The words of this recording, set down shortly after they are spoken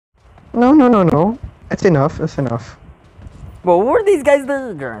No, no, no, no. That's enough. That's enough. Whoa, what are these guys?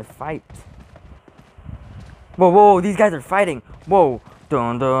 They're gonna fight. Whoa, whoa, these guys are fighting. Whoa,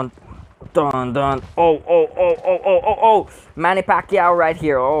 dun dun dun dun. Oh, oh, oh, oh, oh, oh, oh. Manny Pacquiao right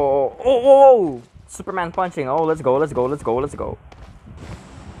here. Oh, oh, oh, oh. Superman punching. Oh, let's go, let's go, let's go, let's go.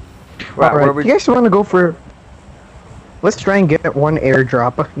 Right, where Alright, we? you guys want to go for... Let's try and get one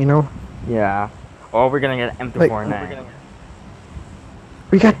airdrop, you know? Yeah. Oh, we're gonna get an M249.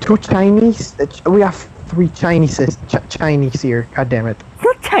 We got 2 Chinese. We have 3 Chineses. Chinese here. God damn it.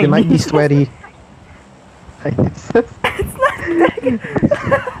 Not Chinese. They might be sweaty. It's not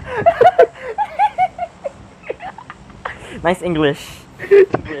nice English.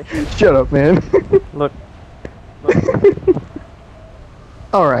 Shut up, man. Look.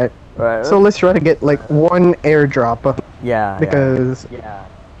 Alright. Right. So let's try to get like 1 airdrop. Yeah. Because... Yeah.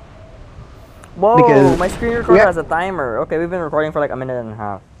 Whoa, Because my screen recorder has a timer. Okay, we've been recording for like a minute and a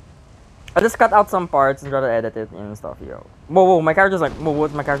half. I just cut out some parts and try to edit it and stuff, yo. Whoa, whoa, my character's like, whoa,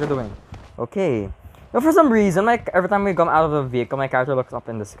 what's my character doing? Okay. But for some reason, like, every time we come out of the vehicle, my character looks up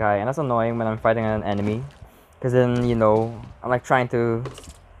in the sky. And that's annoying when I'm fighting an enemy. Because then, you know, I'm like trying to...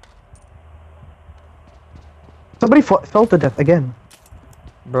 somebody fell to death again.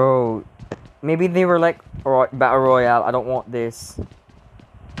 Bro, maybe they were like, Battle Royale, I don't want this.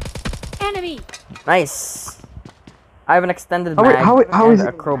 Enemy. Nice. I have an extended How, mag how and is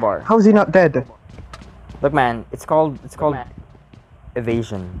a crowbar. How is he not dead? Look, man, it's called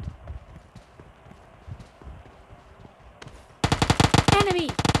evasion. Enemy.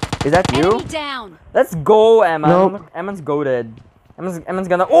 Is that you? Enemy down. Let's go, Emma. Nope. Emma's goaded. Emma's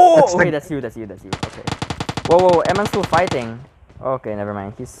gonna. Oh, That's okay, the- that's you. That's you. That's you. Okay. Whoa, whoa, Emma's still fighting. Okay, never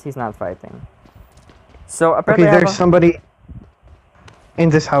mind. He's not fighting. So apparently, Okay, there's somebody in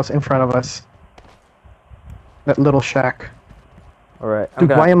this house in front of us. That little shack. All right. Dude,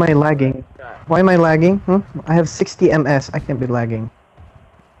 why am I lagging? Why am I lagging? I have 60 ms. I can't be lagging.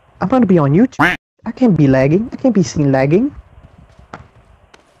 I'm gonna be on YouTube. I can't be lagging. I can't be seen lagging.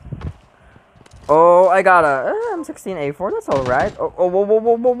 Oh, I got a M16A4. That's all right. Oh, oh, whoa, whoa,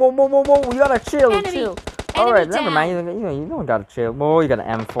 whoa, whoa, whoa, whoa, whoa, whoa. You gotta chill, Enemy. chill. Enemy All right, down. never mind. You don't gotta chill. Oh, you got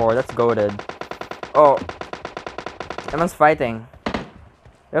an M4. That's goaded. Oh, Emma's fighting.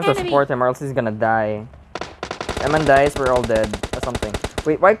 We have to Enemy. support him, or else he's gonna die. Emman dies, we're all dead, or something.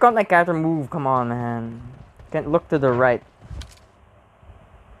 Wait, why can't my character move? Come on, man. Can't look to the right.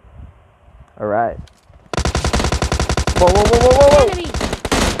 Alright. Whoa, whoa, whoa, whoa, whoa, whoa! Enemy.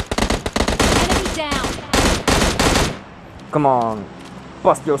 Enemy down. Come on.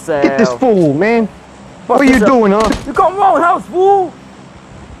 Bust yourself. Get this fool, man. Bust What are you yourself. doing, huh? You come wrong house, fool!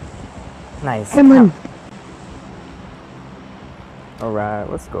 Nice. Hey, man. Alright,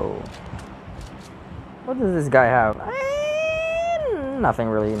 let's go. What does this guy have? Nothing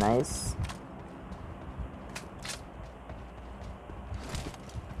really nice.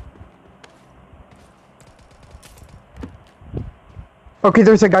 Okay,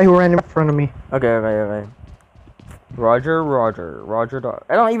 there's a guy who ran in front of me. Okay, okay, okay. Roger.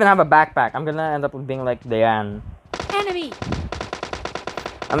 I don't even have a backpack. I'm gonna end up being like Diane. Enemy.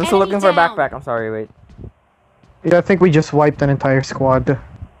 I'm still looking for a down. backpack. I'm sorry, wait. Yeah, I think we just wiped an entire squad.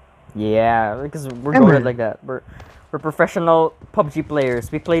 Yeah, because we're Emma. good like that. We're professional PUBG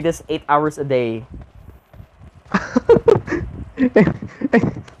players. We play this 8 hours a day.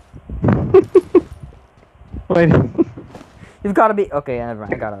 Wait. You've got to be okay. Never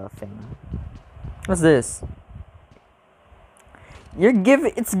mind. I got a thing. What's this?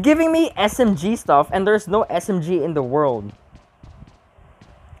 It's giving me SMG stuff, and there's no SMG in the world.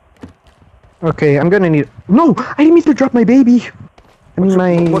 Okay, I'm gonna need. No, I didn't mean to drop my baby. I mean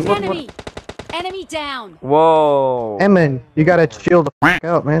my. Enemy. Enemy down. Whoa. Emin, you gotta chill the fuck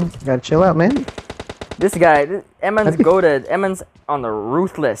out, man. You gotta chill out, man. This guy, Emman's goated. Emman's on the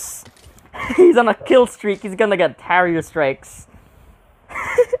ruthless. He's on a kill streak. He's gonna get Harrier strikes.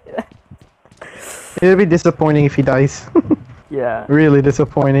 It'll be disappointing if he dies. Yeah. Really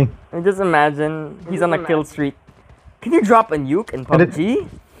disappointing. I mean, just imagine he's on a kill streak. Can you drop a nuke in PUBG?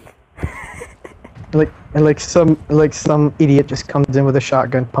 Like some idiot just comes in with a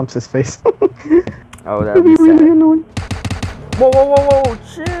shotgun, pumps his face. Oh, that'd That'd be be really sad. annoying. Whoa, whoa, whoa, whoa!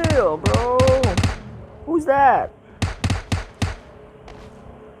 Chill, bro. Who's that?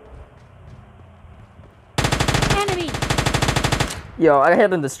 Enemy. Yo, I hit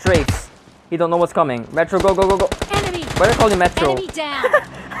him in the strafes. He don't know what's coming. Metro, go, go, go, go. Enemy. Why do I call you Metro? Enemy down.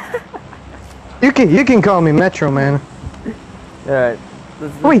 You can call me Metro, man. Alright.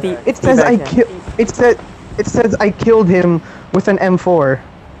 Wait, it says it says I killed him with an M4.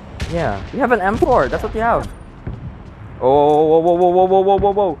 Yeah, you have an M4. That's what you have. Oh, whoa, whoa, whoa, whoa, whoa, whoa,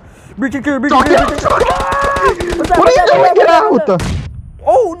 whoa, whoa. Breach and clear, breach Talk and clear, it. breach and clear. What's that? What are you doing? Get What's that? out!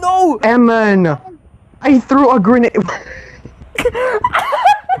 Oh no! Eman, I threw a grenade.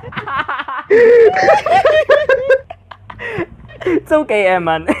 It's okay,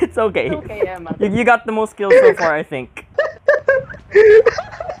 Eman. It's okay. You got the most kills so far, I think. He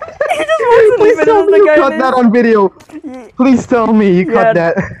just wants to leave Please it tell as me the you guy cut that on video. Please tell me you Yeah. cut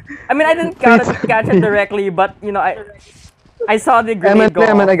that. I mean, I didn't Please catch tell it me. directly, but you know, I saw the Eman, grenade go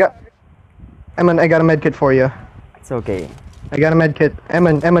Eman, off. I got a med kit for you. It's okay. I got a med kit.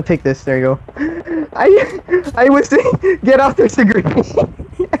 Emma, take this. There you go. I was saying, get out. There's a grenade.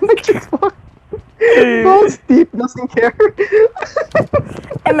 Emma just walked. Oh, Steve doesn't care.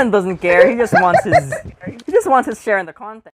 Eman doesn't care. He just wants his share in the content.